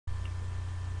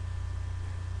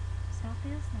Stop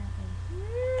fail snapping.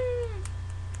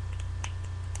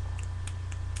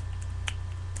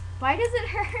 Why does it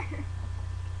hurt?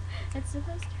 It's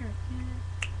supposed to hurt.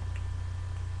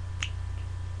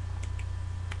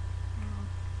 Ow.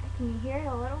 Can you hear it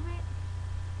a little bit?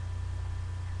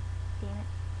 Damn it.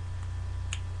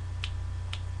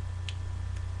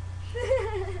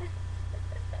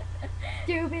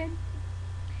 Stupid.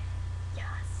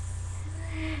 Yes.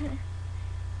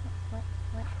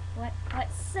 What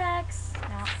sex?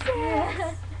 No.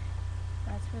 Sex.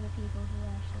 That's for the people who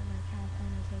actually like have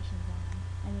annotations on.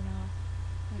 I mean, off.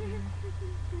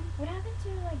 What happened to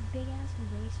like big ass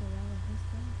eraser out of this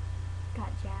thing?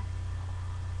 Got jacked.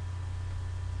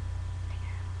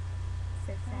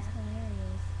 So That's sad.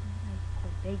 hilarious. Like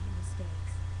the big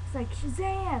mistakes. It's like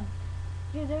Shazam!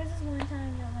 Dude, there was this one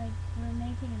time that like we were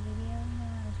making a video, you know,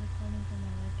 I was recording from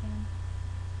my webcam,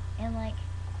 and like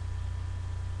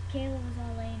Kayla was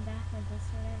all laying back like this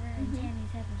or whatever, and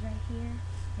Tammy's head was right here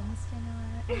in this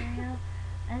area,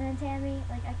 and then Tammy,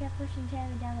 like I kept pushing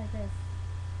Tammy down like this,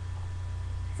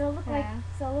 so it looked like I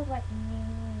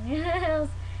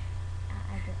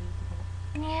deleted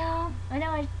it. Yeah. I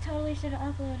know I totally should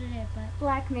have uploaded it, but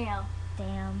Blackmail.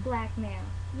 damn. Blackmail.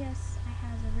 Yes, I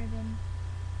has a ribbon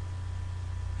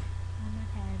on my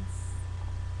pants.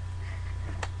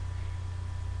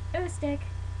 Ooh, stick.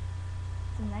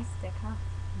 It's a nice stick, huh?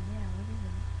 Yeah, what is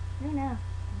it? I don't know.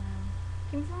 Wow.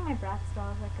 Came from my brat's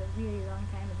dolls like a really long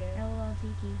time ago. LOL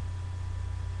Tiki.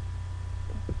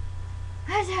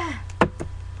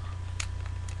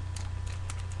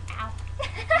 Ow.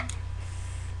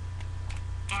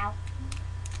 Ow.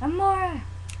 Amore!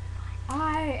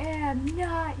 I am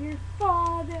not your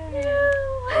father!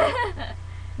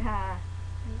 Ah.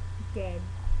 Dead.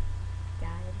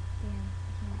 Died. Damn,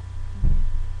 I can't. Okay.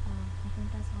 I think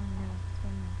that's long enough. It's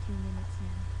been like 2 minutes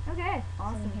now. Okay, So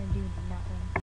awesome. we can do